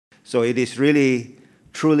So it is really,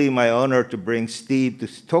 truly my honor to bring Steve to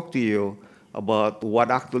talk to you about what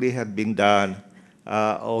actually had been done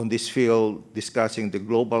on this field, discussing the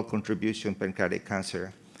global contribution to pancreatic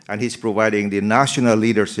cancer. And he's providing the national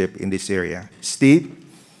leadership in this area. Steve?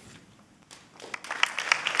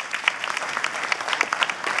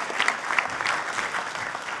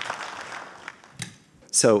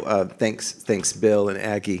 So thanks, Bill and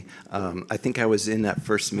Aggie. I think I was in that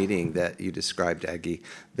first meeting that you described, Aggie,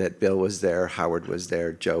 that Bill was there, Howard was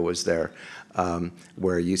there, Joe was there,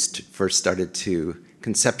 where you first started to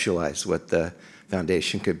conceptualize what the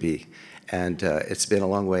foundation could be. And it's been a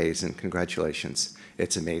long ways, and congratulations.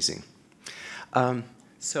 It's amazing.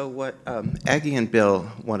 So what Aggie and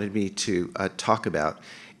Bill wanted me to talk about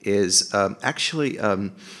is actually,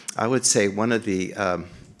 I would say, one of the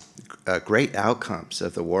great outcomes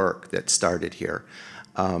of the work that started here.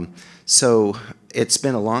 So it's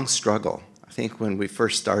been a long struggle. I think when we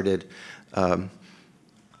first started,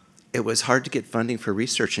 it was hard to get funding for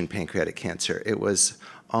research in pancreatic cancer. It was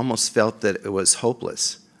almost felt that it was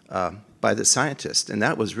hopeless by the scientists, and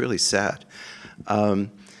that was really sad.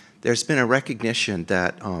 There's been a recognition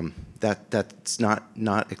that that's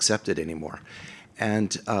not accepted anymore.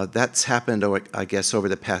 And that's happened, I guess, over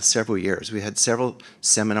the past several years. We had several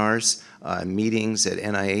seminars, meetings at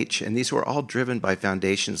NIH, and these were all driven by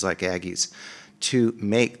foundations like Aggie's to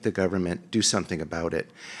make the government do something about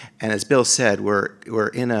it. And as Bill said,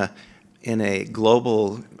 we're in a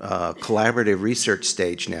global collaborative research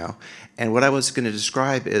stage now. And what I was going to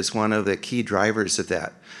describe is one of the key drivers of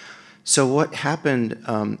that. So what happened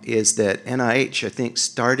is that NIH, I think,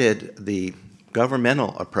 started the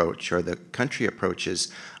governmental approach, or the country approaches,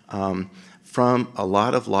 from a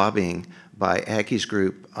lot of lobbying by Aggie's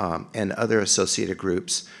group and other associated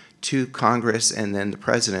groups to Congress and then the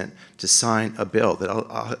president to sign a bill that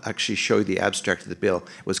I'll actually show you the abstract of the bill.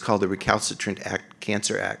 It was called the Recalcitrant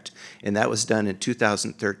Cancer Act, and that was done in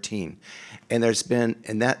 2013. And there's been,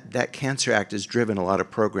 and that Cancer Act has driven a lot of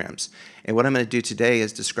programs. And what I'm going to do today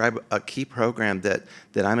is describe a key program that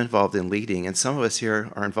I'm involved in leading, and some of us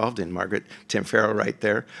here are involved in. Margaret Tim Farrow right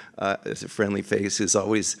there is a friendly face who's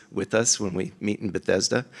always with us when we meet in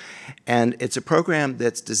Bethesda. And it's a program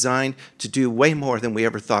that's designed to do way more than we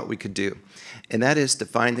ever thought we could do. And that is to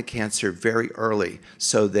find the cancer very early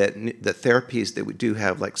so that the therapies that we do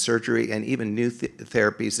have, like surgery and even new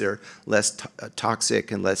therapies that are less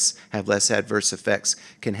toxic and have less adverse effects,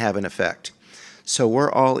 can have an effect. So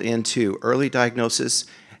we're all into early diagnosis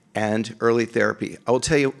and early therapy. I will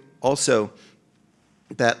tell you also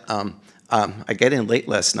that I got in late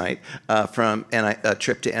last night from a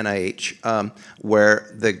trip to NIH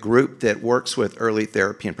where the group that works with early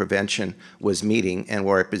therapy and prevention was meeting, and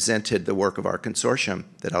where I presented the work of our consortium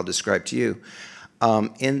that I'll describe to you.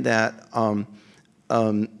 In that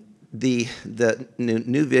the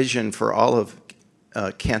new vision for all of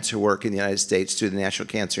cancer work in the United States through the National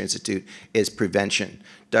Cancer Institute is prevention.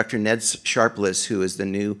 Dr. Ned Sharpless, who is the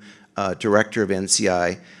new director of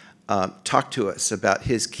NCI, talked to us about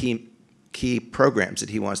his key programs that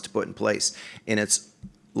he wants to put in place. And it's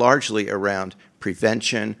largely around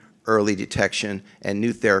prevention, early detection, and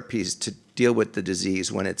new therapies to deal with the disease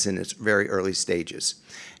when it's in its very early stages.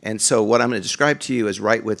 And so what I'm going to describe to you is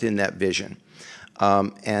right within that vision.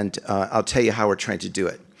 I'll tell you how we're trying to do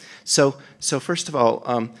it. So first of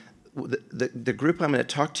all, the group I'm going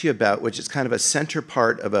to talk to you about, which is kind of a center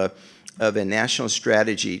part of a national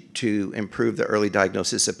strategy to improve the early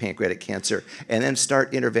diagnosis of pancreatic cancer and then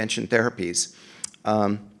start intervention therapies,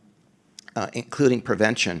 including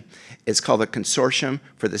prevention. It's called the Consortium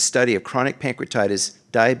for the Study of Chronic Pancreatitis,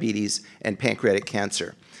 Diabetes, and Pancreatic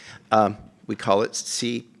Cancer. We call it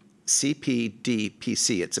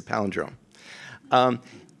CPDPC. It's a palindrome.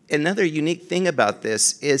 Another unique thing about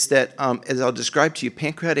this is that, as I'll describe to you,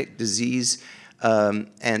 pancreatic disease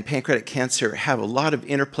and pancreatic cancer have a lot of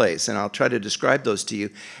interplays, and I'll try to describe those to you.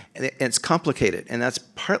 And it's complicated, and that's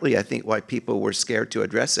partly, I think, why people were scared to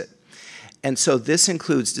address it. And so this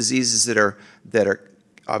includes diseases that are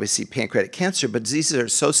obviously pancreatic cancer, but diseases that are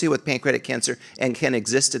associated with pancreatic cancer and can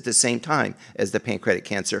exist at the same time as the pancreatic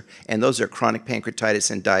cancer, and those are chronic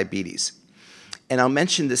pancreatitis and diabetes. And I'll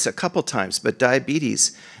mention this a couple times, but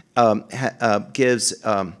diabetes gives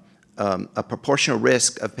a proportional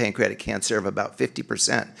risk of pancreatic cancer of about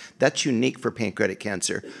 50%. That's unique for pancreatic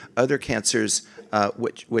cancer. Other cancers,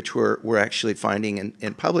 which we're actually finding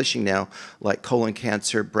and publishing now, like colon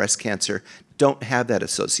cancer, breast cancer, don't have that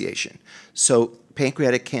association. So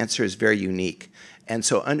pancreatic cancer is very unique. And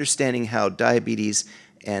so understanding how diabetes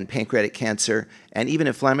and pancreatic cancer and even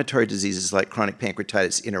inflammatory diseases like chronic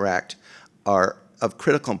pancreatitis interact are of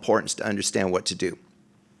critical importance to understand what to do.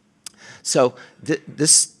 So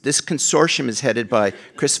this consortium is headed by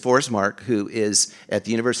Chris Forsmark, who is at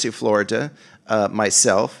the University of Florida,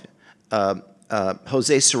 myself,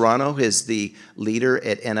 Jose Serrano is the leader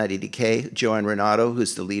at NIDDK, Joanne Renato,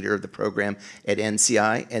 who's the leader of the program at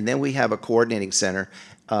NCI, and then we have a coordinating center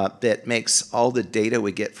that makes all the data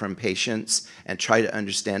we get from patients and try to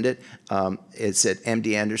understand it. It's at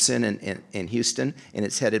MD Anderson in Houston, and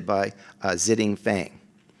it's headed by Ziding Fang.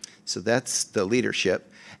 So that's the leadership.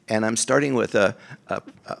 And I'm starting with a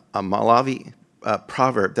Malawi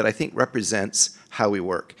proverb that I think represents how we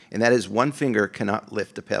work, and that is, one finger cannot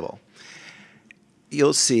lift a pebble.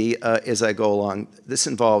 You'll see as I go along, this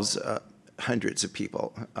involves hundreds of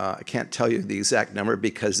people. I can't tell you the exact number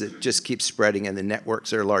because it just keeps spreading and the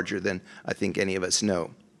networks are larger than I think any of us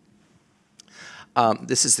know.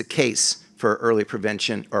 This is the case for early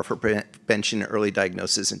prevention, or for prevention, early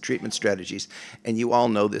diagnosis and treatment strategies, and you all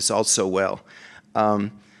know this all so well.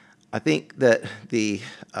 I think that the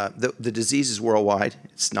disease is worldwide.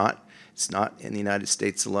 It's not in the United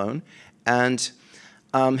States alone. And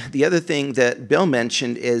the other thing that Bill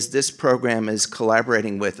mentioned is this program is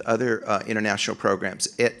collaborating with other international programs.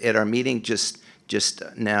 At our meeting just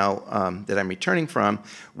now that I'm returning from,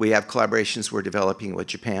 we have collaborations we're developing with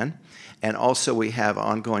Japan, and also we have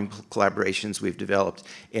ongoing collaborations we've developed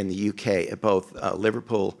in the UK at both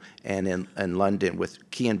Liverpool and in London with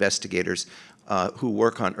key investigators who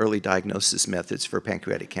work on early diagnosis methods for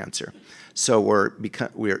pancreatic cancer. So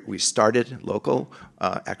we started local,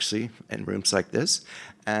 actually, in rooms like this,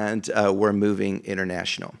 and we're moving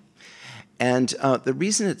international. And the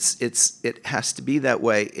reason it has to be that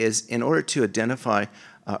way is in order to identify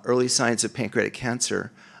early signs of pancreatic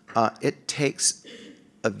cancer, it takes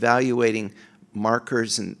evaluating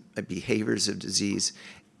markers and behaviors of disease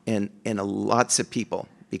in lots of people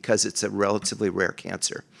because it's a relatively rare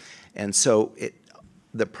cancer. And so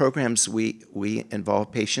the programs we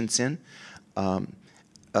involve patients in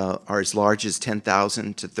are as large as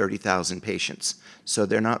 10,000 to 30,000 patients. So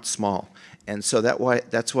they're not small. And so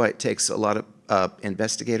that's why it takes a lot of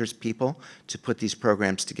investigators, people, to put these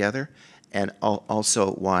programs together, and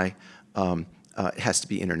also why it has to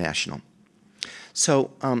be international.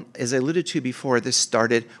 So as I alluded to before, this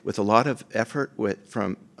started with a lot of effort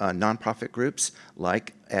from nonprofit groups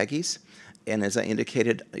like Aggies. And as I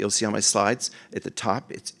indicated, you'll see on my slides at the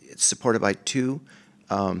top, it's supported by two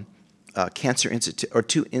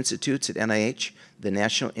two institutes at NIH, the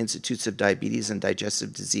National Institutes of Diabetes and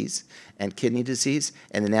Digestive Disease and Kidney Disease,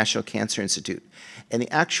 and the National Cancer Institute. And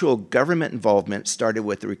the actual government involvement started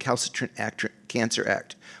with the Recalcitrant Cancer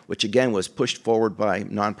Act, which again was pushed forward by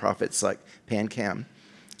nonprofits like PanCAM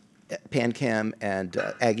and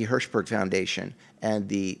Aggie Hirshberg Foundation and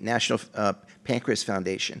the National Pancreas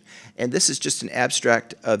Foundation. And this is just an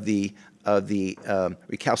abstract of the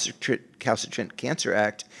Recalcitrant Cancer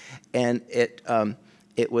Act, and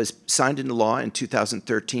it was signed into law in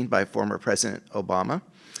 2013 by former President Obama.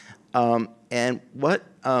 And what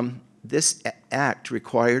this act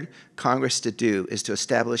required Congress to do is to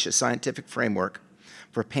establish a scientific framework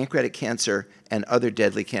for pancreatic cancer and other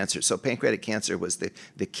deadly cancers. So pancreatic cancer was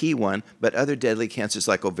the key one, but other deadly cancers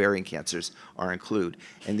like ovarian cancers are included.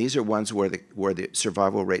 And these are ones where the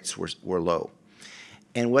survival rates were low.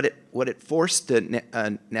 And what it forced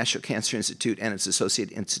the National Cancer Institute and its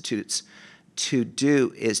associated institutes to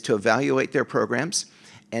do is to evaluate their programs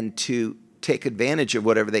and to take advantage of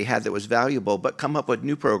whatever they had that was valuable, but come up with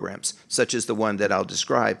new programs, such as the one that I'll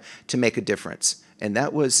describe, to make a difference. And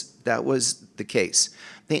that was the case.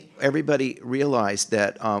 I think everybody realized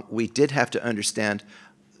that we did have to understand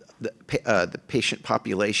the patient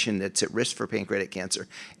population that's at risk for pancreatic cancer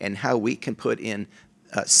and how we can put in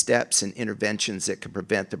steps and interventions that can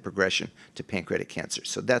prevent the progression to pancreatic cancer.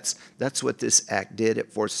 So that's what this act did.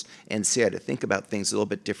 It forced NCI to think about things a little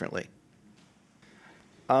bit differently.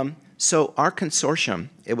 So our consortium,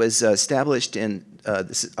 it was established in,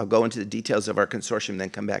 I'll go into the details of our consortium, then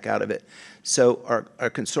come back out of it. So our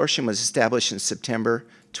consortium was established in September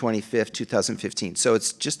 25th, 2015. So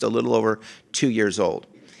it's just a little over 2 years old.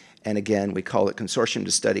 And again, we call it Consortium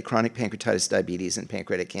to Study Chronic Pancreatitis, Diabetes, and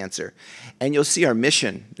Pancreatic Cancer. And you'll see our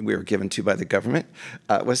mission that we were given to by the government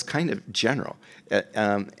was kind of general.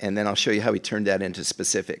 And then I'll show you how we turned that into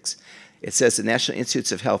specifics. It says the National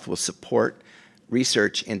Institutes of Health will support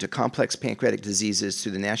research into complex pancreatic diseases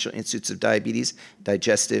through the National Institutes of Diabetes,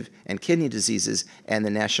 Digestive, and Kidney Diseases, and the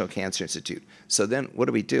National Cancer Institute. So then what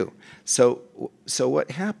do we do? So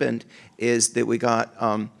what happened is that we got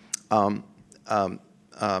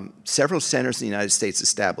several centers in the United States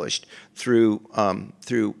established through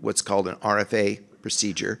what's called an RFA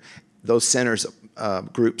procedure. Those centers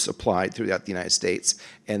groups applied throughout the United States,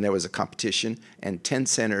 and there was a competition, and 10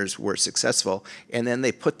 centers were successful, and then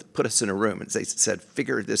they put us in a room, and they said,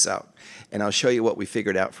 figure this out, and I'll show you what we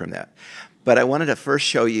figured out from that. But I wanted to first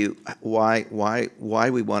show you why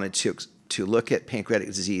we wanted to look at pancreatic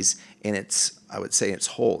disease in its, I would say, its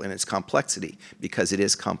whole, in its complexity, because it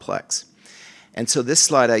is complex. And so this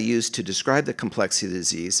slide I used to describe the complexity of the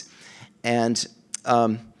disease, and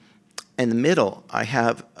in the middle, I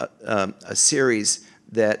have a series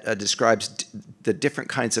that describes the different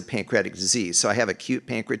kinds of pancreatic disease. So I have acute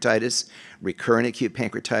pancreatitis, recurrent acute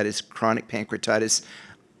pancreatitis, chronic pancreatitis.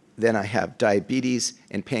 Then I have diabetes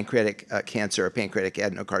and pancreatic cancer or pancreatic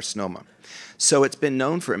adenocarcinoma. So it's been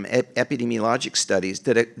known from epidemiologic studies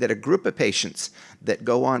that a group of patients that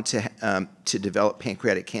go on to develop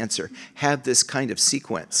pancreatic cancer have this kind of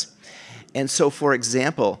sequence. And so, for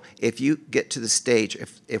example, if you get to the stage,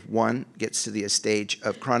 if one gets to the stage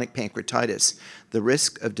of chronic pancreatitis, the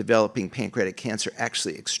risk of developing pancreatic cancer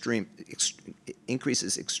actually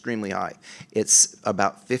increases extremely high. It's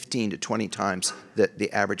about 15 to 20 times the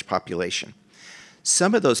average population.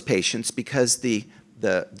 Some of those patients, because the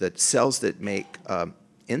cells that make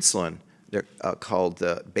insulin, they're called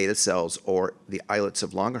the beta cells or the islets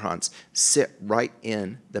of Langerhans, sit right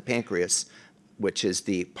in the pancreas, which is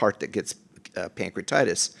the part that gets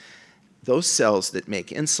pancreatitis. Those cells that make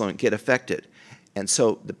insulin get affected. And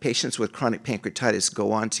so the patients with chronic pancreatitis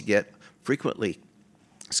go on to get frequently,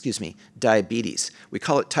 diabetes. We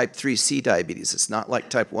call it type 3C diabetes. It's not like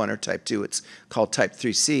type 1 or type 2. It's called type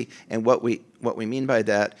 3C. And what we mean by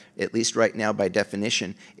that, at least right now by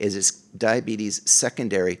definition, is it's diabetes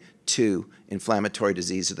secondary to inflammatory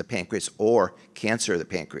disease of the pancreas or cancer of the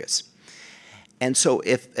pancreas. And so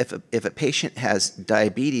if a patient has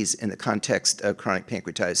diabetes in the context of chronic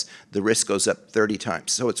pancreatitis, the risk goes up 30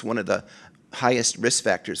 times. So it's one of the highest risk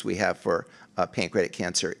factors we have for pancreatic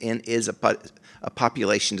cancer, and is a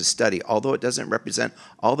population to study. Although it doesn't represent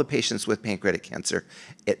all the patients with pancreatic cancer,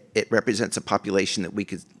 it represents a population that we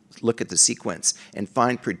could look at the sequence and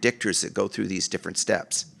find predictors that go through these different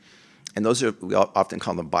steps. And those are, we often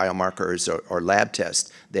call them biomarkers or lab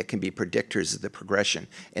tests that can be predictors of the progression.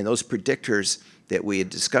 And those predictors that we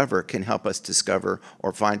discover can help us discover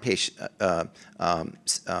or find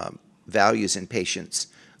values in patients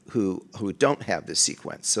who don't have this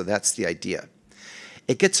sequence. So that's the idea.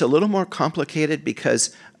 It gets a little more complicated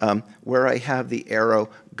because where I have the arrow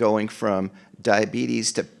going from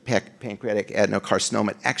diabetes to pancreatic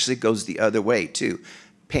adenocarcinoma, it actually goes the other way too.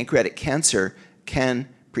 Pancreatic cancer can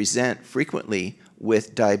present frequently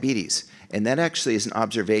with diabetes. And that actually is an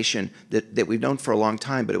observation that we've known for a long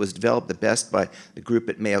time, but it was developed the best by the group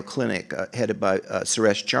at Mayo Clinic, headed by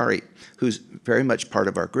Suresh Chari, who's very much part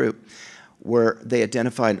of our group, where they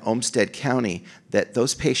identified in Olmsted County that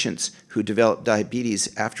those patients who develop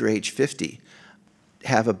diabetes after age 50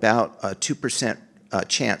 have about a 2%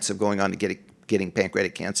 chance of going on to getting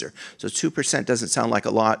pancreatic cancer. So 2% doesn't sound like a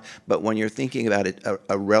lot, but when you're thinking about it,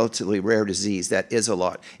 a relatively rare disease, that is a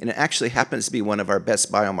lot. And it actually happens to be one of our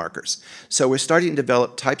best biomarkers. So we're starting to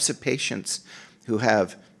develop types of patients who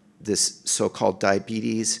have this so-called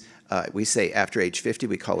diabetes. We say after age 50,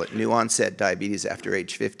 we call it new onset diabetes after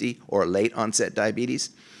age 50 or late onset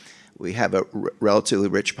diabetes. We have a relatively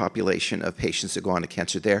rich population of patients that go on to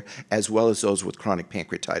cancer there, as well as those with chronic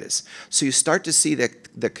pancreatitis. So you start to see the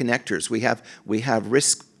connectors. We have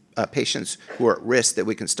risk patients who are at risk that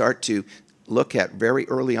we can start to look at very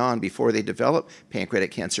early on before they develop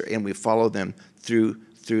pancreatic cancer, and we follow them through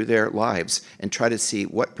their lives and try to see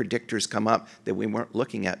what predictors come up that we weren't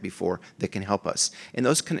looking at before that can help us. And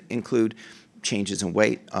those can include changes in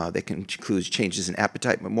weight, they can include changes in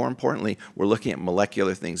appetite, but more importantly, we're looking at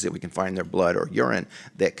molecular things that we can find in their blood or urine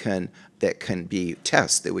that can be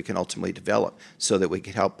tests that we can ultimately develop so that we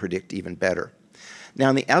can help predict even better.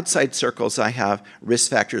 Now, in the outside circles, I have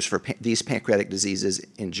risk factors for these pancreatic diseases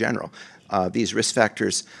in general. These risk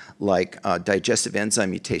factors like digestive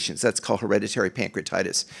enzyme mutations, that's called hereditary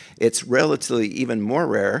pancreatitis. It's relatively even more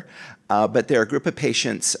rare, but there are a group of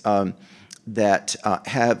patients that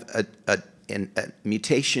have a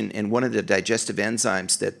mutation in one of the digestive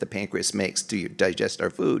enzymes that the pancreas makes to digest our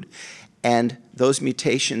food, and those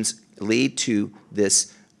mutations lead to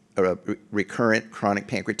this recurrent chronic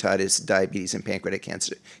pancreatitis, diabetes, and pancreatic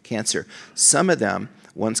cancer. Some of them,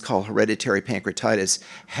 one's called hereditary pancreatitis,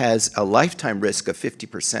 has a lifetime risk of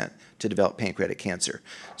 50% to develop pancreatic cancer.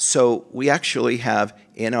 So we actually have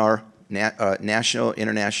in our national,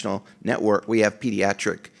 international network, we have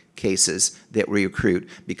pediatric cases that we recruit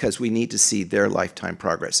because we need to see their lifetime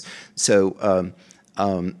progress. So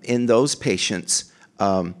in those patients,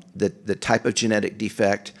 the type of genetic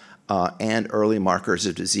defect and early markers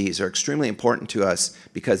of disease are extremely important to us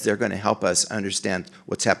because they're going to help us understand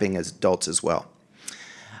what's happening as adults as well.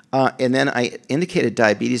 And then I indicated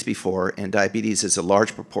diabetes before, and diabetes is a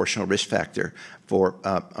large proportional risk factor for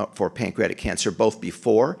pancreatic cancer, both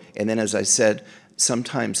before and then, as I said,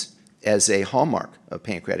 sometimes as a hallmark of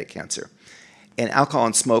pancreatic cancer. And alcohol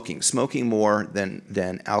and smoking, smoking more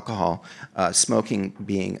than alcohol, smoking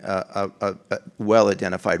being a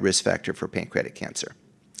well-identified risk factor for pancreatic cancer.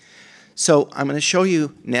 So I'm going to show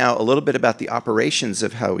you now a little bit about the operations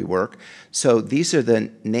of how we work. So these are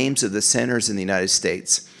the names of the centers in the United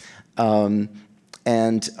States. You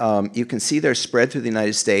can see they're spread through the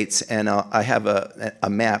United States, and I have a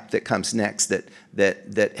map that comes next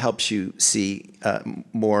that helps you see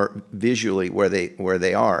more visually where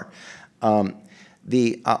they are.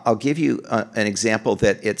 I'll give you an example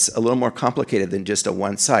that it's a little more complicated than just a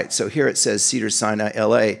one site. So here it says Cedars, Sinai,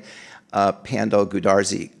 LA, Pandol,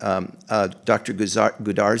 Gudarzi. Dr.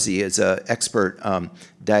 Gudarzi is an expert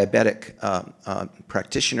diabetic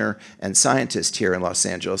practitioner and scientist here in Los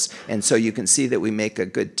Angeles. And so you can see that we make a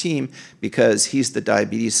good team because he's the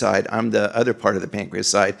diabetes side, I'm the other part of the pancreas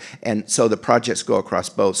side, and so the projects go across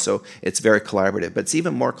both. So it's very collaborative, but it's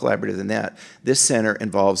even more collaborative than that. This center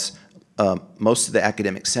involves most of the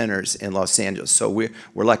academic centers in Los Angeles. So we're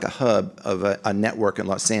like a hub of a network in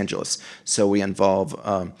Los Angeles. So we involve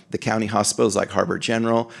the county hospitals like Harvard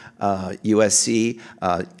General, USC,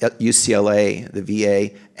 UCLA, the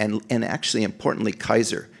VA, and actually importantly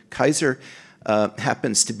Kaiser. Kaiser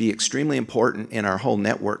happens to be extremely important in our whole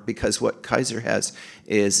network because what Kaiser has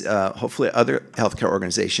is hopefully other healthcare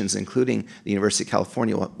organizations, including the University of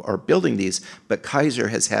California, are building these, but Kaiser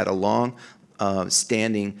has had a long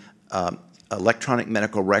standing electronic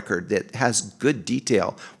medical record that has good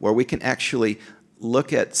detail where we can actually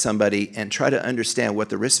look at somebody and try to understand what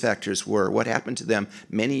the risk factors were, what happened to them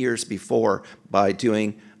many years before by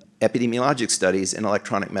doing epidemiologic studies in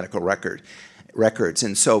electronic medical records.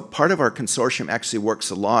 And so part of our consortium actually works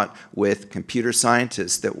a lot with computer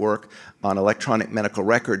scientists that work on electronic medical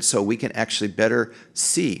records so we can actually better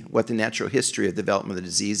see what the natural history of development of the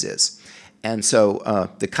disease is. And so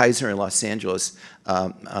the Kaiser in Los Angeles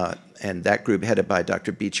and that group headed by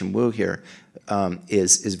Dr. Beecham Wu here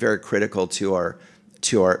is very critical to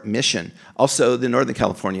our mission. Also, the Northern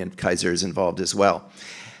California Kaiser is involved as well.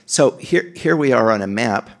 So here we are on a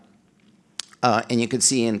map, and you can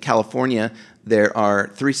see in California there are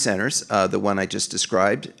 3 centers, the one I just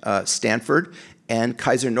described, Stanford, and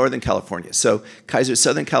Kaiser Northern California. So Kaiser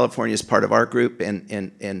Southern California is part of our group,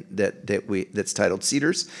 and that's titled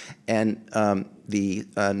Cedars, and the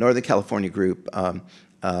Northern California group,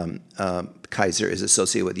 Kaiser, is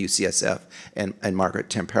associated with UCSF, and Margaret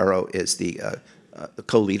Tempero is the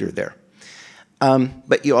co-leader there.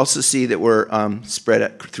 But you also see that we're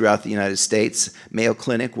spread throughout the United States. Mayo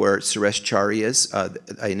Clinic, where Suresh Chari is,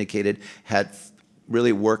 I indicated, had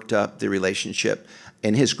really worked up the relationship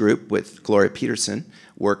in his group with Gloria Peterson,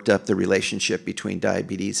 worked up the relationship between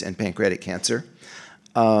diabetes and pancreatic cancer.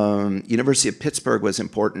 University of Pittsburgh was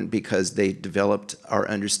important because they developed our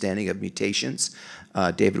understanding of mutations.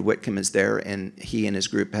 David Whitcomb is there, and he and his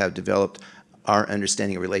group have developed our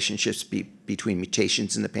understanding of relationships between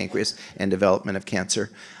mutations in the pancreas and development of cancer.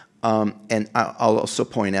 And I'll also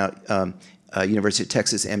point out University of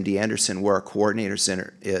Texas MD Anderson, where our coordinator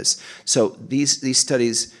center is. So these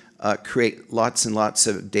studies create lots and lots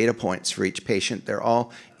of data points for each patient. They're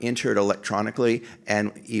all entered electronically,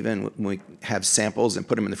 and even when we have samples and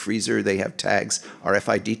put them in the freezer, they have tags,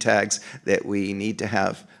 RFID tags, that we need to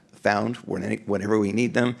have found whenever we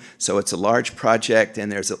need them. So it's a large project,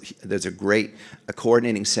 and there's a great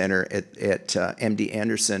coordinating center at MD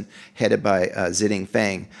Anderson, headed by Ziding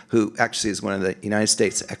Fang, who actually is one of the United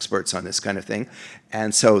States experts on this kind of thing.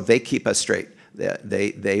 And so they keep us straight.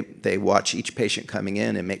 They watch each patient coming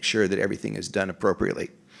in and make sure that everything is done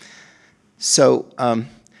appropriately. So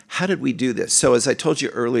how did we do this? So as I told you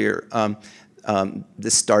earlier,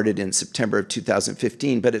 this started in September of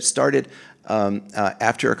 2015, but it started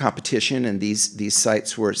after a competition, and these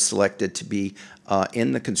sites were selected to be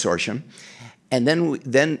in the consortium. And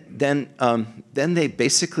then they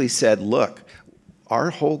basically said, look, our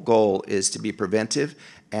whole goal is to be preventive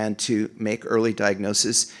and to make early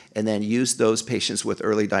diagnosis, and then use those patients with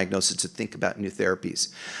early diagnosis to think about new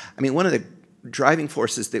therapies. I mean, one of the driving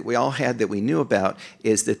forces that we all had that we knew about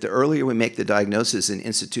is that the earlier we make the diagnosis and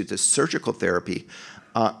institute the surgical therapy,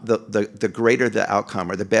 the greater the outcome,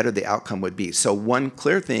 or the better the outcome would be. So one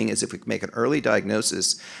clear thing is if we make an early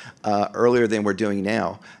diagnosis earlier than we're doing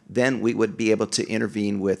now, then we would be able to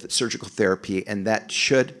intervene with surgical therapy, and that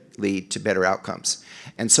should lead to better outcomes.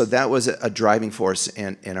 And so that was a driving force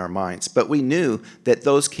in our minds. But we knew that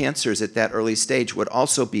those cancers at that early stage would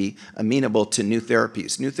also be amenable to new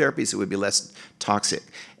therapies that would be less toxic.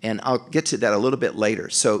 And I'll get to that a little bit later.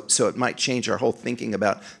 So it might change our whole thinking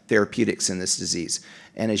about therapeutics in this disease.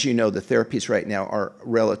 And as you know, the therapies right now are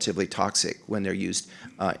relatively toxic when they're used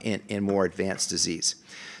in more advanced disease.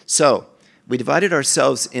 So we divided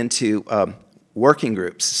ourselves into working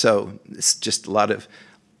groups. So it's just a lot of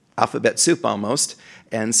alphabet soup almost.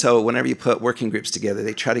 And so whenever you put working groups together,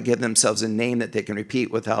 they try to give themselves a name that they can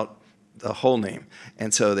repeat without the whole name.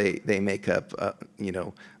 And so they make up,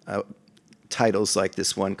 titles like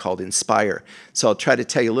this one called Inspire. So I'll try to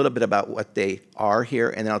tell you a little bit about what they are here,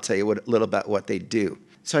 and then I'll tell you a little about what they do.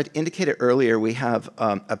 So I indicated earlier we have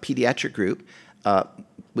a pediatric group.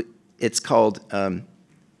 It's called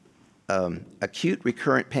acute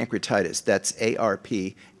recurrent pancreatitis. That's ARP,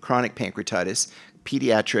 chronic pancreatitis,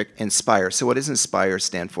 pediatric, Inspire. So what does Inspire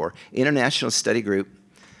stand for? International Study Group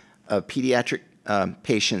of Pediatric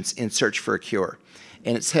Patients in Search for a Cure.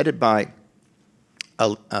 And it's headed by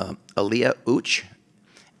Aaliyah Uch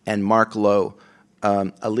and Mark Lowe.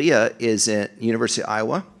 Aaliyah is at University of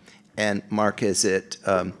Iowa, and Mark is at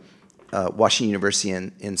Washington University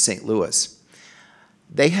in St. Louis.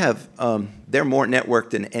 They have, they're more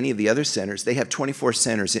networked than any of the other centers. They have 24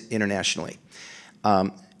 centers internationally.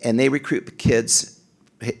 And they recruit kids,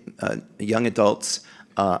 young adults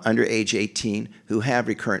under age 18 who have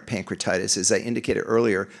recurrent pancreatitis. As I indicated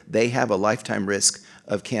earlier, they have a lifetime risk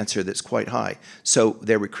of cancer that's quite high. So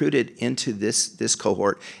they're recruited into this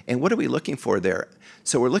cohort. And what are we looking for there?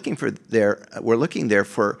 So we're looking there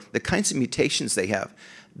for the kinds of mutations they have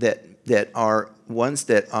that are ones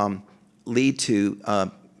that lead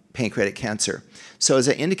to pancreatic cancer. So as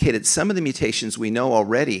I indicated, some of the mutations we know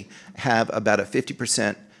already have about a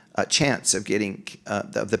 50% chance of getting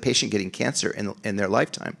of the patient getting cancer in their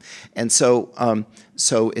lifetime. And so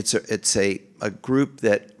it's a group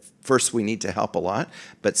that first we need to help a lot,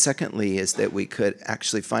 but secondly is that we could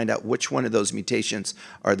actually find out which one of those mutations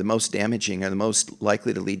are the most damaging or the most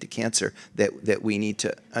likely to lead to cancer that we need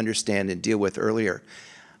to understand and deal with earlier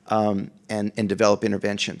and develop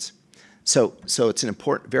interventions. So it's an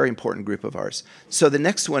important, very important group of ours. So the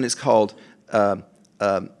next one is called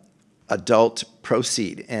Adult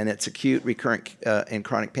Proceed, and it's acute, recurrent, and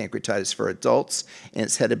chronic pancreatitis for adults, and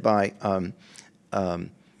it's headed by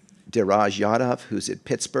Diraj Yadav, who's at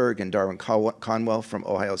Pittsburgh, and Darwin Conwell from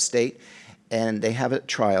Ohio State. And they have a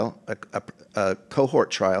trial, a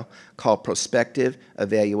cohort trial called Prospective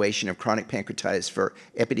Evaluation of Chronic Pancreatitis for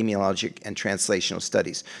Epidemiologic and Translational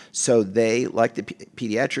Studies. So they, like the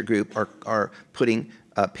pediatric group, are putting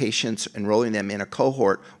patients, enrolling them in a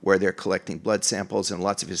cohort where they're collecting blood samples and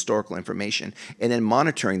lots of historical information and then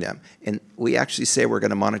monitoring them. And we actually say we're going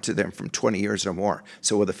to monitor them from 20 years or more.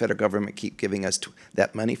 So will the federal government keep giving us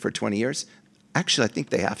that money for 20 years? Actually, I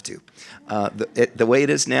think they have to. The way it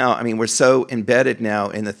is now, I mean, we're so embedded now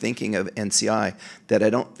in the thinking of NCI that I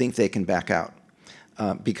don't think they can back out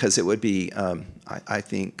because it would be, I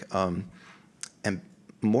think, and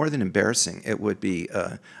more than embarrassing, it would be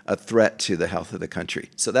a threat to the health of the country.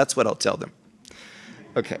 So that's what I'll tell them.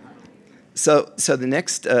 Okay. So the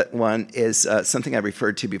next one is something I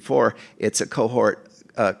referred to before. It's a cohort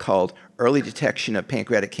called Early Detection of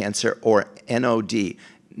Pancreatic Cancer, or NOD,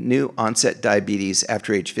 New Onset Diabetes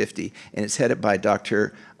After Age 50, and it's headed by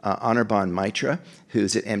Dr. Anirban Mitra,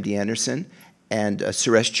 who's at MD Anderson, and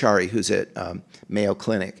Suresh Chari, who's at Mayo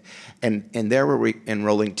Clinic. And there we're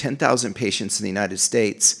enrolling 10,000 patients in the United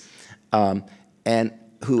States and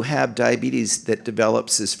who have diabetes that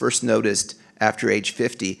develops is first noticed after age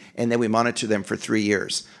 50, and then we monitor them for 3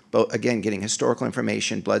 years. But again, getting historical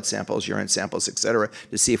information, blood samples, urine samples, et cetera,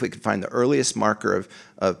 to see if we can find the earliest marker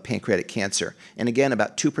of pancreatic cancer. And again,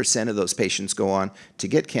 about 2% of those patients go on to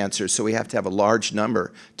get cancer, so we have to have a large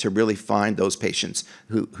number to really find those patients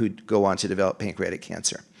who go on to develop pancreatic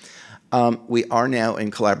cancer. We are now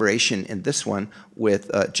in collaboration in this one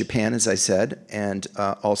with Japan, as I said, and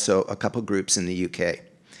also a couple groups in the UK.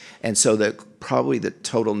 And so probably the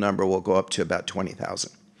total number will go up to about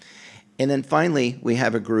 20,000. And then finally, we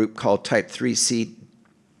have a group called Type 3C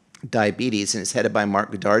Diabetes, and it's headed by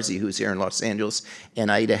Mark Godarzi, who's here in Los Angeles,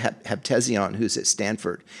 and Aida Habtezian, who's at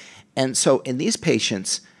Stanford. And so in these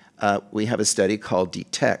patients, we have a study called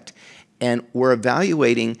DETECT, and we're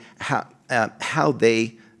evaluating how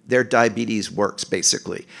their diabetes works,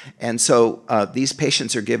 basically. And so these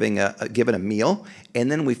patients are given a meal,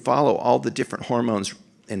 and then we follow all the different hormones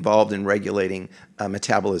involved in regulating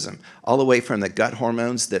metabolism, all the way from the gut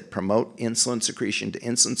hormones that promote insulin secretion to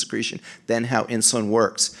insulin secretion, then how insulin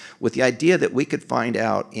works, with the idea that we could find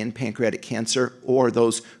out in pancreatic cancer or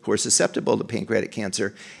those who are susceptible to pancreatic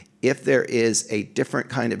cancer if there is a different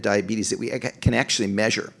kind of diabetes that we can actually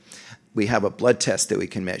measure. We have a blood test that we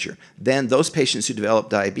can measure. Then those patients who develop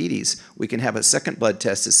diabetes, we can have a second blood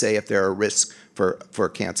test to say if there are risks for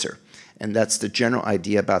cancer. And that's the general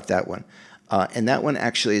idea about that one. And that one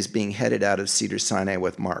actually is being headed out of Cedars Sinai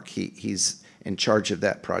with Mark. He's in charge of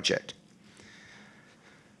that project.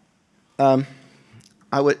 I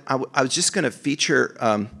was just going to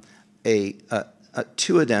feature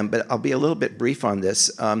two of them, but I'll be a little bit brief on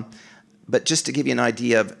this. But just to give you an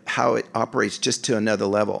idea of how it operates just to another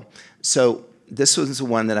level. So this was the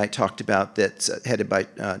one that I talked about that's headed by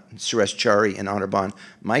Suresh Chari and Anirban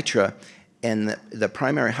Maitra. And the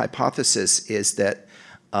primary hypothesis is that,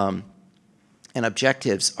 and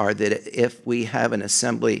objectives are that if we have an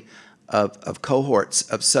assembly of cohorts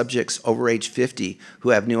of subjects over age 50 who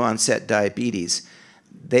have new onset diabetes,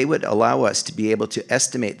 they would allow us to be able to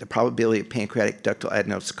estimate the probability of pancreatic ductal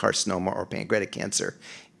adenocarcinoma or pancreatic cancer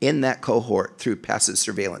in that cohort through passive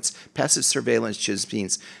surveillance. Passive surveillance just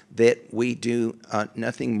means that we do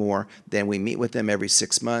nothing more than we meet with them every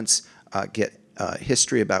 6 months, get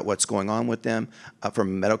history about what's going on with them from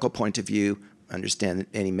a medical point of view, understand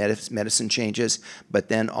any medicine changes, but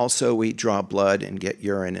then also we draw blood and get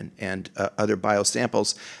urine and other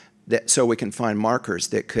biosamples so we can find markers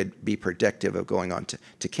that could be predictive of going on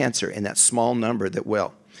to cancer in that small number that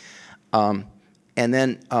will. And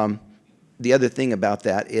then the other thing about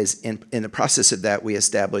that is in the process of that, we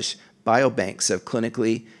establish biobanks of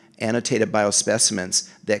clinically annotated biospecimens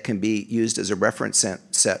that can be used as a reference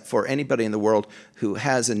set for anybody in the world who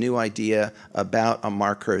has a new idea about a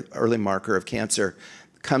marker, early marker of cancer,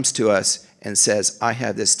 comes to us and says, I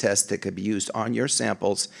have this test that could be used on your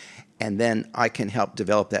samples, and then I can help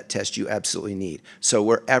develop that test you absolutely need. So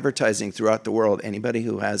we're advertising throughout the world anybody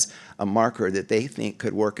who has a marker that they think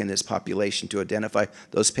could work in this population to identify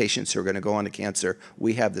those patients who are going to go on to cancer.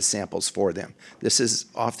 We have the samples for them. This is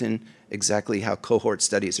often exactly how cohort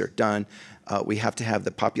studies are done. We have to have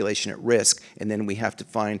the population at risk, and then we have to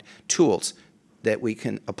find tools that we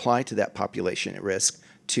can apply to that population at risk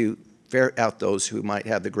to ferret out those who might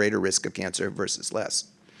have the greater risk of cancer versus less.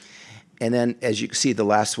 And then, as you can see, the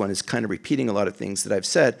last one is kind of repeating a lot of things that I've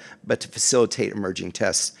said, but to facilitate emerging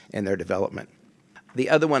tests and their development. The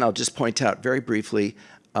other one I'll just point out very briefly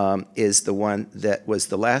is the one that was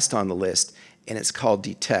the last on the list, and it's called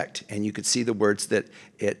DETECT. And you can see the words that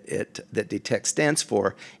that DETECT stands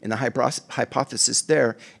for. And the hypothesis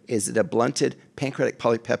there is that a blunted pancreatic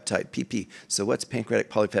polypeptide, PP. So what's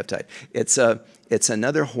pancreatic polypeptide? It's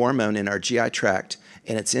another hormone in our GI tract,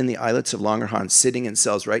 and it's in the islets of Langerhans, sitting in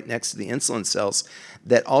cells right next to the insulin cells,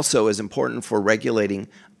 that also is important for regulating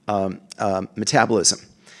metabolism.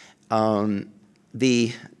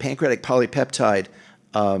 The pancreatic polypeptide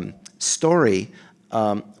story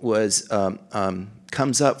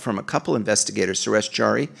comes up from a couple investigators, Suresh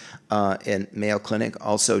Chari in Mayo Clinic,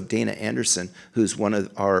 also Dana Anderson, who's one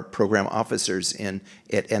of our program officers at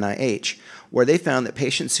NIH, where they found that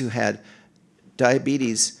patients who had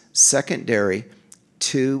diabetes secondary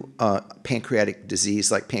to pancreatic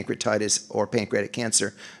disease like pancreatitis or pancreatic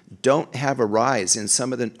cancer don't have a rise in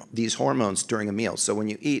some of these hormones during a meal. So when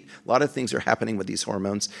you eat, a lot of things are happening with these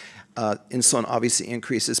hormones. Insulin obviously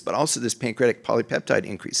increases, but also this pancreatic polypeptide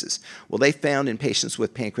increases. Well, they found in patients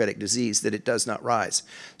with pancreatic disease that it does not rise.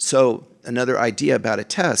 So another idea about a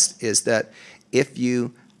test is that if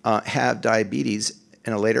you have diabetes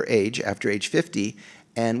in a later age, after age 50,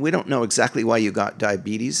 and we don't know exactly why you got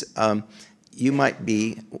diabetes, you might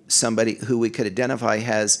be somebody who we could identify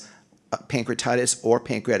has pancreatitis or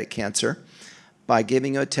pancreatic cancer by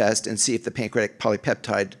giving you a test and see if the pancreatic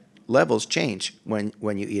polypeptide levels change when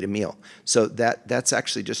you eat a meal. So that's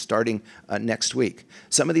actually just starting next week.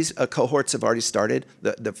 Some of these cohorts have already started.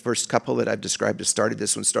 The first couple that I've described have started.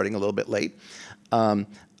 This one's starting a little bit late,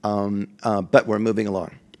 but we're moving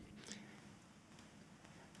along.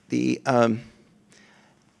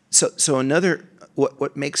 So another,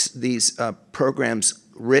 what makes these programs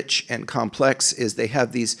rich and complex is they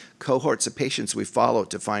have these cohorts of patients we follow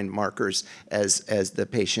to find markers as the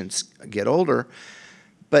patients get older.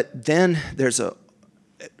 But then there's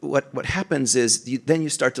what happens is then you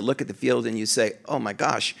start to look at the field and you say, oh my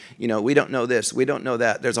gosh, we don't know this, we don't know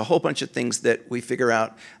that. There's a whole bunch of things that we figure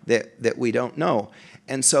out that we don't know.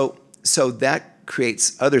 And so that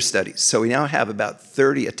creates other studies. So we now have about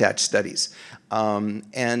 30 attached studies.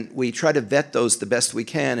 And we try to vet those the best we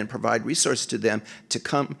can and provide resources to them to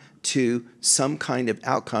come to some kind of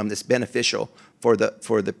outcome that's beneficial for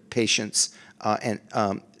the patients and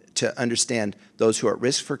to understand those who are at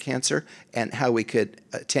risk for cancer and how we could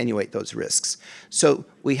attenuate those risks. So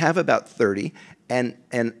we have about 30, and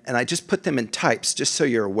I just put them in types just so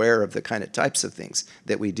you're aware of the kind of types of things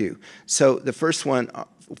that we do. So the first one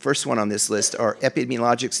on this list are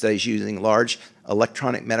epidemiologic studies using large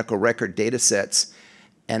electronic medical record data sets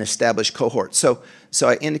and established cohorts. So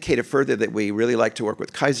I indicated further that we really like to work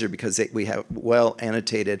with Kaiser because we have well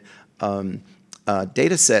annotated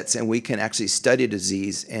data sets, and we can actually study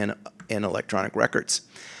disease in electronic records.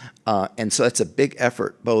 And so that's a big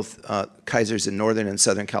effort, both Kaiser's in Northern and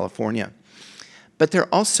Southern California. But there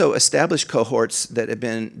are also established cohorts that have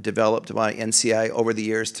been developed by NCI over the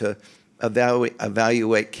years to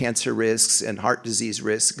evaluate cancer risks and heart disease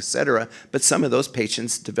risks, et cetera. But some of those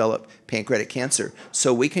patients develop pancreatic cancer.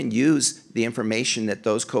 So we can use the information that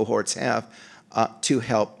those cohorts have to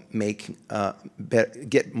help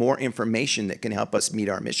get more information that can help us meet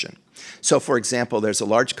our mission. So for example, there's a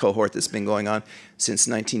large cohort that's been going on since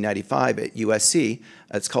 1995 at USC.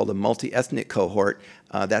 It's called a multi-ethnic cohort.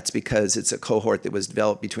 That's because it's a cohort that was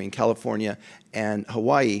developed between California and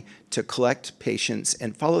Hawaii to collect patients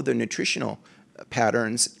and follow their nutritional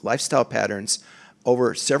patterns, lifestyle patterns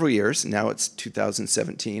over several years. Now it's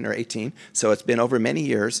 2017 or 18, so it's been over many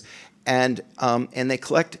years. And they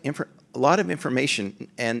collect a lot of information,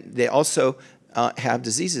 and they also have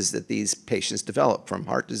diseases that these patients develop, from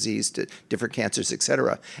heart disease to different cancers, et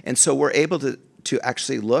cetera. And so we're able to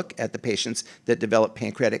actually look at the patients that develop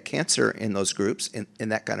pancreatic cancer in those groups, in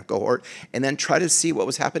that kind of cohort, and then try to see what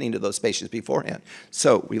was happening to those patients beforehand.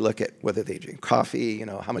 So we look at whether they drink coffee,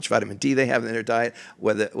 how much vitamin D they have in their diet,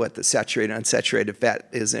 what the saturated and unsaturated fat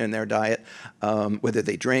is in their diet, whether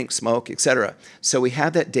they drink, smoke, et cetera. So we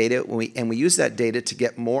have that data, and we use that data to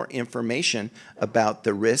get more information about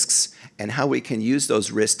the risks and how we can use those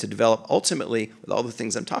risks to develop, ultimately, with all the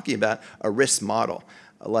things I'm talking about, a risk model.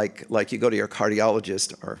 Like you go to your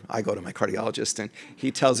cardiologist, or I go to my cardiologist, and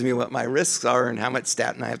he tells me what my risks are and how much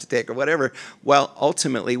statin I have to take or whatever. Well,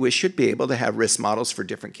 ultimately, we should be able to have risk models for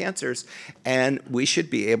different cancers, and we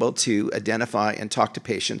should be able to identify and talk to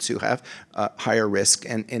patients who have higher risk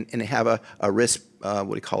and have a risk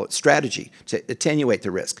strategy to attenuate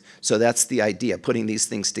the risk. So that's the idea, putting these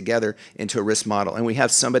things together into a risk model. And we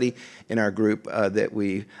have somebody in our group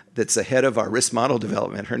that's the head of our risk model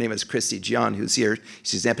development. Her name is Christy Gian, who's here.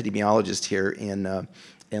 She's an epidemiologist here in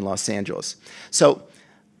Los Angeles. So,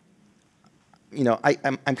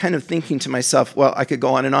 I'm kind of thinking to myself, well, I could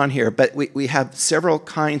go on and on here, but we have several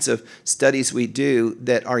kinds of studies we do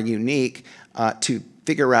that are unique to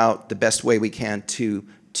figure out the best way we can to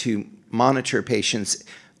monitor patients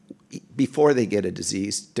before they get a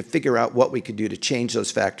disease, to figure out what we could do to change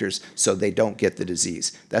those factors so they don't get the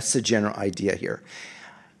disease. That's the general idea here.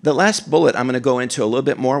 The last bullet I'm going to go into a little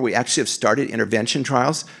bit more. We actually have started intervention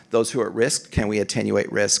trials. Those who are at risk, can we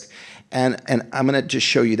attenuate risk? And I'm going to just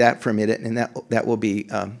show you that for a minute, and that will be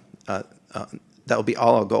all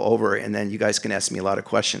I'll go over, and then you guys can ask me a lot of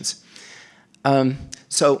questions.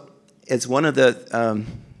 So as one of the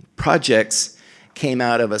projects came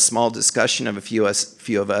out of a small discussion of a few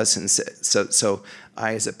of us, and so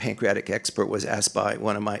I, as a pancreatic expert, was asked by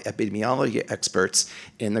one of my epidemiology experts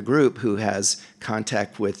in the group who has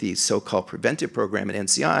contact with the so-called preventive program at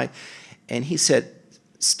NCI, and he said,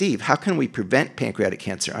 Steve, how can we prevent pancreatic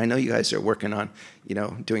cancer? I know you guys are working on,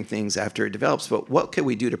 doing things after it develops, but what can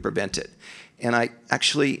we do to prevent it? And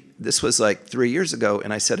this was like 3 years ago,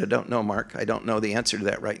 and I said, I don't know, Mark. I don't know the answer to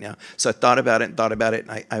that right now. So I thought about it,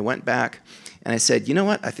 and I went back, and I said, you know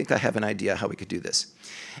what? I think I have an idea how we could do this.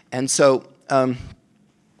 And so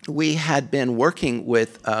we had been working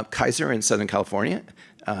with Kaiser in Southern California,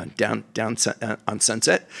 down on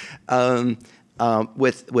Sunset,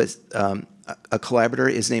 with a collaborator.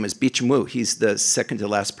 His name is Beecham Wu. He's the second to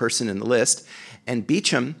last person in the list. And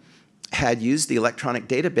Beecham had used the electronic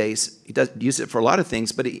database. He does use it for a lot of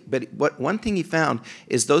things, but one thing he found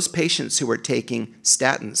is those patients who were taking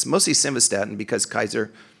statins, mostly simvastatin, because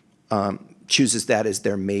Kaiser chooses that as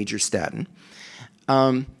their major statin,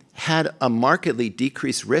 had a markedly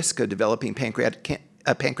decreased risk of developing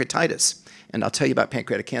pancreatitis. And I'll tell you about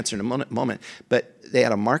pancreatic cancer in a moment, but they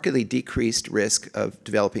had a markedly decreased risk of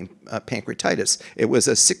developing pancreatitis. It was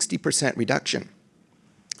a 60% reduction.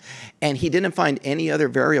 And he didn't find any other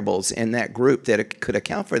variables in that group that could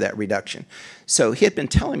account for that reduction. So he had been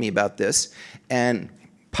telling me about this and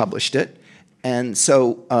published it. And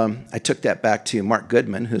so I took that back to Mark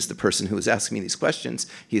Goodman, who's the person who was asking me these questions.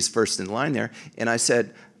 He's first in line there. And I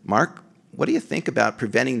said, Mark, what do you think about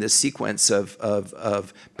preventing the sequence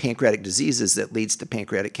of pancreatic diseases that leads to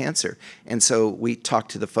pancreatic cancer? And so we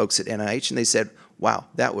talked to the folks at NIH, and they said, wow,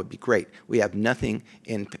 that would be great. We have nothing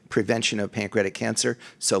in prevention of pancreatic cancer,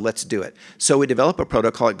 so let's do it. So we developed a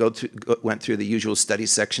protocol. It went through the usual study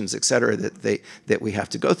sections, et cetera, that we have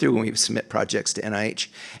to go through when we submit projects to NIH,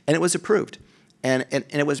 and it was approved. And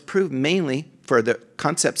it was approved mainly for the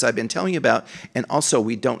concepts I've been telling you about, and also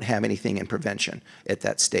we don't have anything in prevention at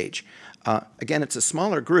that stage. Again, it's a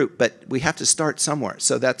smaller group, but we have to start somewhere,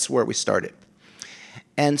 so that's where we started.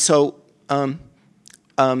 And so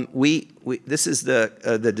this is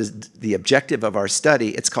the objective of our study.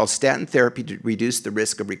 It's called statin therapy to reduce the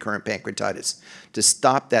risk of recurrent pancreatitis, to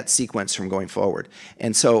stop that sequence from going forward.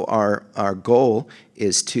 And so our goal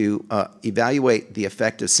is to evaluate the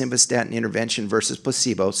effect of simvastatin intervention versus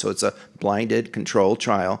placebo, so it's a blinded controlled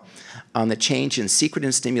trial, on the change in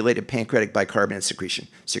secretin-stimulated pancreatic bicarbonate secretion.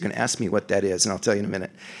 So you're going to ask me what that is, and I'll tell you in a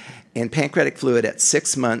minute. In pancreatic fluid at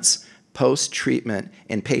 6 months post-treatment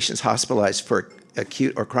in patients hospitalized for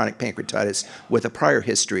acute or chronic pancreatitis with a prior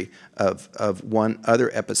history of one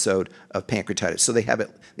other episode of pancreatitis. So they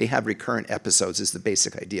have recurrent episodes is the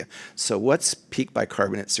basic idea. So what's peak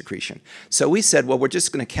bicarbonate secretion? So we said, well, we're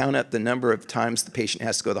just going to count up the number of times the patient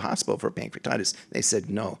has to go to the hospital for pancreatitis. They said,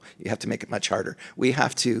 no, you have to make it much harder. We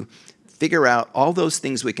have to figure out all those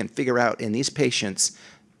things we can figure out in these patients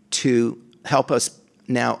to help us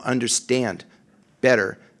now understand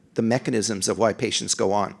better the mechanisms of why patients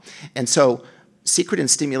go on. And so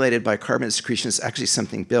secretin-stimulated bicarbonate secretion is actually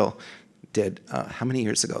something Bill did, how many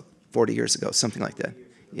years ago? 40 years ago, something like that.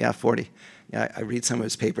 Yeah, 40. Yeah, I read some of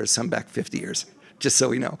his papers, some back 50 years, just so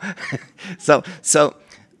we know. So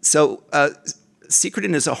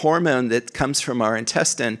secretin is a hormone that comes from our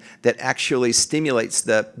intestine that actually stimulates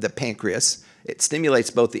the pancreas. It stimulates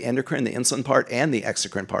both the endocrine, the insulin part, and the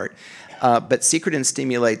exocrine part. But secretin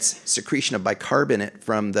stimulates secretion of bicarbonate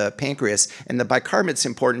from the pancreas, and the bicarbonate's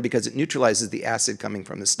important because it neutralizes the acid coming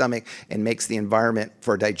from the stomach and makes the environment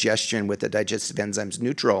for digestion with the digestive enzymes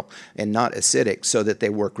neutral and not acidic so that they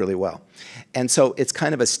work really well. And so it's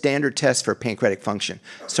kind of a standard test for pancreatic function.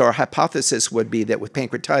 So our hypothesis would be that with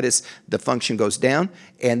pancreatitis, the function goes down,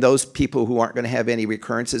 and those people who aren't going to have any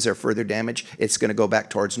recurrences or further damage, it's going to go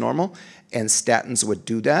back towards normal, and statins would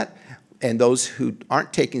do that. And those who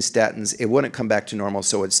aren't taking statins, it wouldn't come back to normal,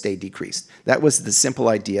 so it would stay decreased. That was the simple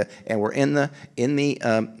idea, and we're in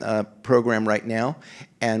the program right now,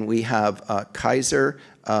 and we have Kaiser,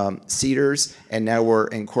 Cedars, and now we're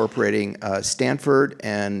incorporating Stanford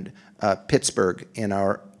and Pittsburgh in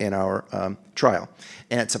our trial.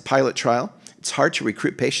 And it's a pilot trial. It's hard to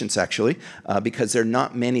recruit patients, actually, because there are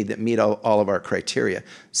not many that meet all of our criteria.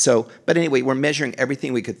 So, but anyway, we're measuring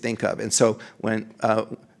everything we could think of. And so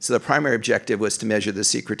so the primary objective was to measure the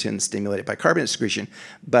secretin-stimulated bicarbonate secretion,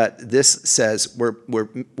 but this says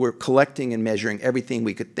we're collecting and measuring everything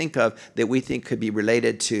we could think of that we think could be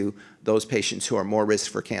related to those patients who are more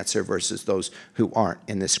risk for cancer versus those who aren't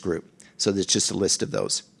in this group. So there's just a list of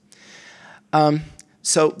those.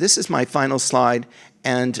 So this is my final slide,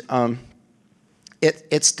 and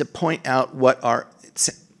it's to point out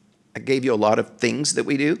I gave you a lot of things that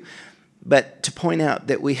we do, but to point out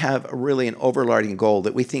that we have really an overriding goal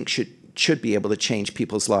that we think should be able to change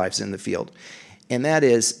people's lives in the field. And that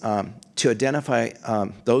is to identify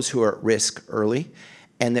those who are at risk early,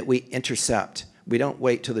 and that we intercept. We don't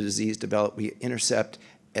wait till the disease develops. We intercept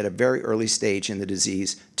at a very early stage in the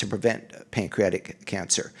disease to prevent pancreatic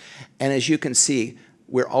cancer. And as you can see,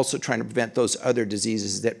 we're also trying to prevent those other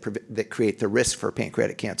diseases that create the risk for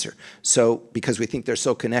pancreatic cancer. So because we think they're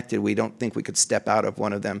so connected, we don't think we could step out of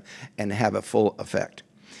one of them and have a full effect.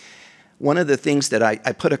 One of the things that I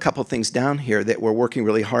put a couple things down here that we're working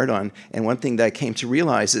really hard on, and one thing that I came to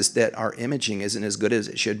realize is that our imaging isn't as good as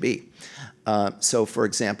it should be. So for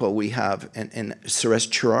example, we have, and Suresh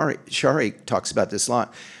Chari talks about this a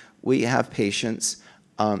lot, we have patients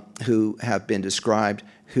who have been described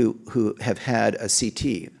who have had a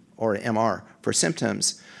CT or an MR for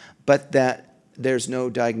symptoms, but that there's no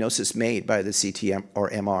diagnosis made by the CT or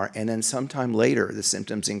MR, and then sometime later the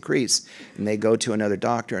symptoms increase, and they go to another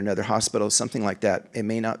doctor, another hospital, something like that. It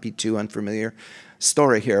may not be too unfamiliar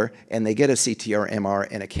story here, and they get a CT or MR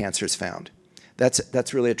and a cancer is found.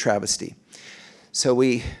 That's really a travesty. So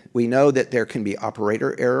we know that there can be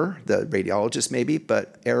operator error, the radiologist maybe,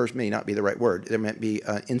 but errors may not be the right word. There might be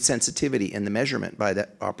insensitivity in the measurement by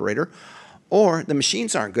that operator, or the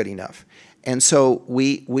machines aren't good enough. And so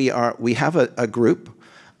we have a group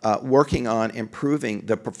working on improving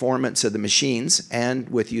the performance of the machines, and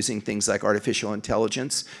with using things like artificial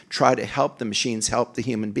intelligence, try to help the machines help the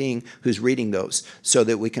human being who's reading those, so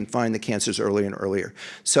that we can find the cancers earlier and earlier.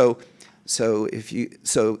 So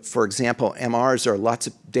for example, MRs are lots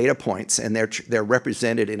of data points, and they're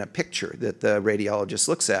represented in a picture that the radiologist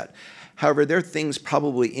looks at. However, there are things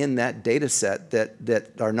probably in that data set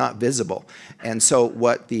that are not visible. And so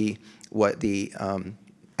what the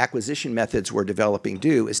acquisition methods we're developing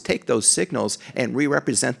do is take those signals and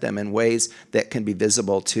re-represent them in ways that can be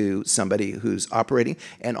visible to somebody who's operating,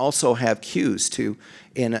 and also have cues to,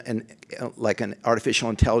 like an artificial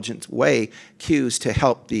intelligence way, cues to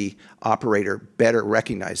help the operator better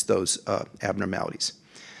recognize those abnormalities.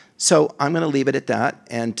 So I'm going to leave it at that,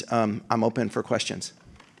 and I'm open for questions.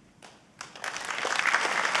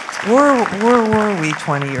 Where were we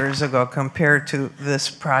 20 years ago compared to this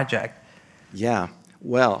project? Yeah.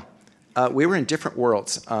 Well, we were in different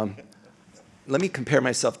worlds. Let me compare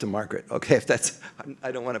myself to Margaret, okay? If that's,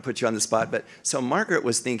 I don't want to put you on the spot, but so Margaret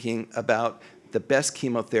was thinking about the best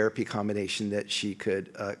chemotherapy combination that she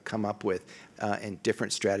could come up with, and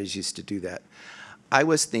different strategies to do that. I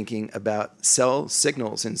was thinking about cell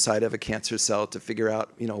signals inside of a cancer cell to figure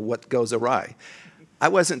out, what goes awry. I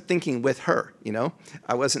wasn't thinking with her,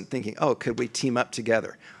 I wasn't thinking, oh, could we team up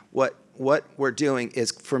together? What we're doing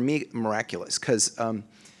is, for me, miraculous,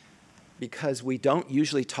 because we don't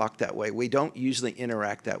usually talk that way. We don't usually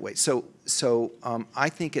interact that way. So I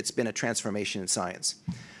think it's been a transformation in science.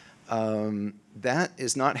 That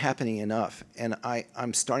is not happening enough, and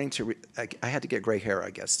I'm starting to, I had to get gray hair, I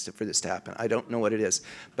guess, for this to happen. I don't know what it is,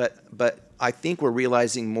 but I think we're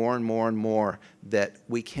realizing more and more and more that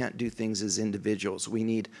we can't do things as individuals. We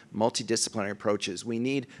need multidisciplinary approaches. We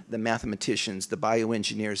need the mathematicians, the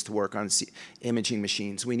bioengineers to work on imaging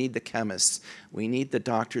machines. We need the chemists. We need the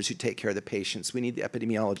doctors who take care of the patients. We need the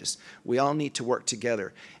epidemiologists. We all need to work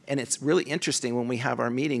together. And it's really interesting when we have our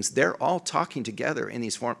meetings, they're all talking together in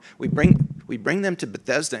these forms. We bring them to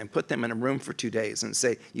Bethesda and put them in a room for 2 days and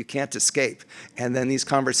say, you can't escape. And then these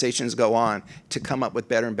conversations go on to come up with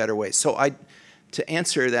better and better ways. So to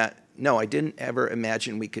answer that, no, I didn't ever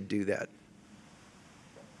imagine we could do that.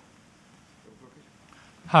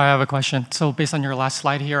 Hi, I have a question. So based on your last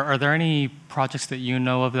slide here, are there any projects that you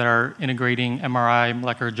know of that are integrating MRI,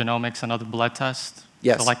 molecular genomics, and other blood tests?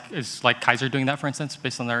 Yes. So is Kaiser doing that, for instance,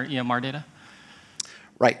 based on their EMR data?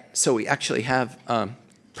 Right. So we actually have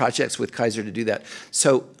projects with Kaiser to do that.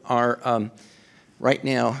 So right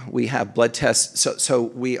now we have blood tests. So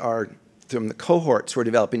we are, from the cohorts, we're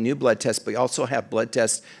developing new blood tests, but we also have blood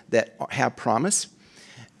tests that have promise.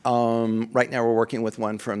 Right now we're working with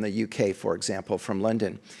one from the UK, for example, from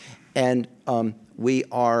London. And we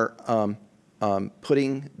are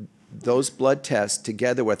putting those blood tests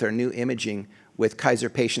together with our new imaging with Kaiser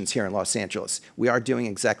patients here in Los Angeles. We are doing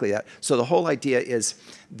exactly that. So the whole idea is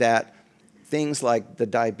that things like the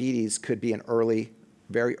diabetes could be an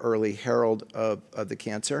very early herald of the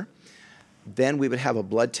cancer. Then we would have a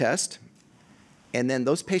blood test. And then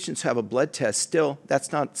those patients who have a blood test, still,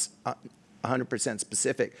 that's not 100%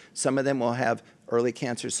 specific. Some of them will have early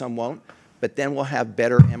cancer, some won't. But then we'll have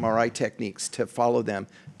better MRI techniques to follow them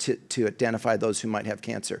to identify those who might have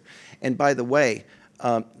cancer. And by the way,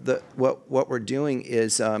 what we're doing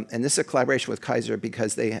is, and this is a collaboration with Kaiser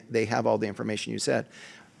because they have all the information you said.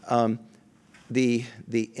 The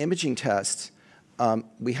imaging tests,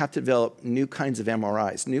 we have to develop new kinds of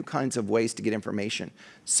MRIs, new kinds of ways to get information.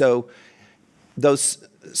 So those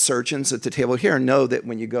surgeons at the table here know that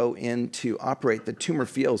when you go in to operate, the tumor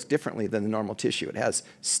feels differently than the normal tissue. It has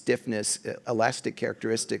stiffness, elastic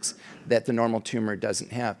characteristics that the normal tumor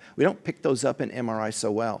doesn't have. We don't pick those up in MRI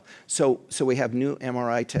so well. So we have new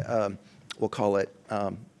MRI, we'll call it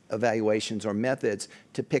evaluations or methods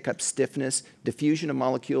to pick up stiffness, diffusion of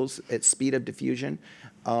molecules at speed of diffusion,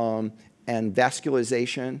 and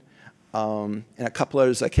vascularization, and a couple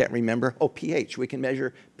others I can't remember. Oh, pH. We can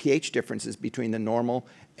measure pH differences between the normal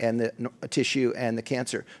and the tissue and the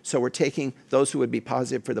cancer. So we're taking those who would be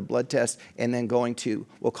positive for the blood test and then going to,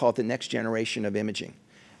 we'll call it the next generation of imaging.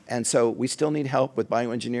 And so we still need help with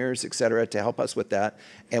bioengineers, et cetera, to help us with that.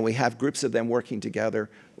 And we have groups of them working together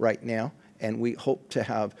right now. And we hope to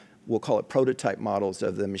have, we'll call it prototype models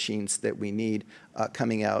of the machines that we need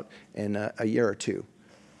coming out in a year or two.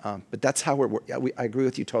 But that's how I agree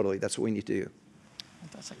with you totally. That's what we need to do.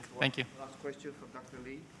 Fantastic. Thank you. Last question from Dr.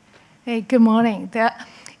 Lee. Hey, good morning.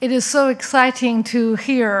 It is so exciting to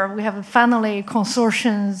hear we have finally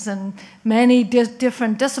consortiums and many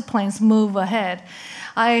different disciplines move ahead.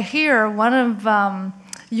 I hear one of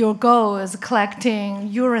your goals is collecting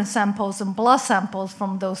urine samples and blood samples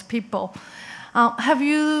from those people. Have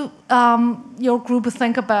you, your group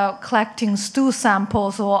think about collecting stool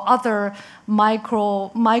samples or other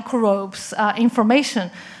microbes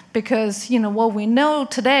information? Because what we know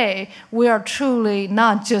today, we are truly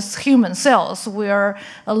not just human cells. We are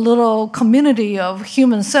a little community of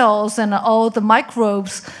human cells, and all the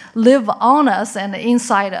microbes live on us and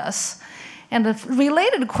inside us. And the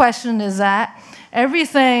related question is that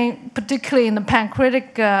everything, particularly in the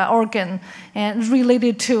pancreatic organ, and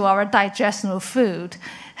related to our digestion of food,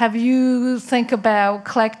 have you think about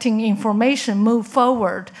collecting information, move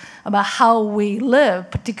forward about how we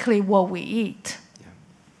live, particularly what we eat?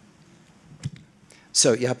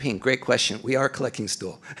 So, Yaping, great question. We are collecting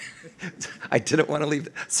stool. I didn't want to leave.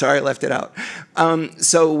 Sorry, I left it out.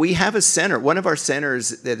 So we have a center. One of our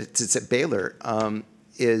centers that it's at Baylor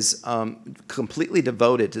is completely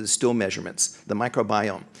devoted to the stool measurements, the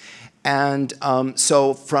microbiome. And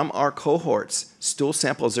so from our cohorts, stool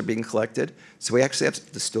samples are being collected. So we actually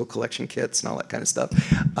have the stool collection kits and all that kind of stuff.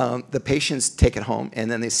 The patients take it home,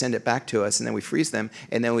 and then they send it back to us, and then we freeze them,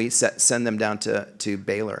 and then we send them down to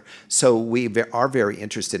Baylor. So we are very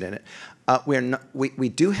interested in it. We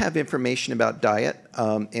do have information about diet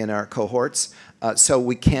in our cohorts, so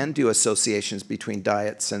we can do associations between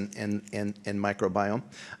diets and microbiome.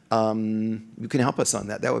 You can help us on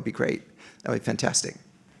that. That would be great. That would be fantastic.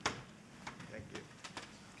 Thank you.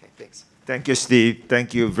 Okay, thanks. Thank you, Steve.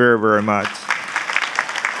 Thank you very, very much.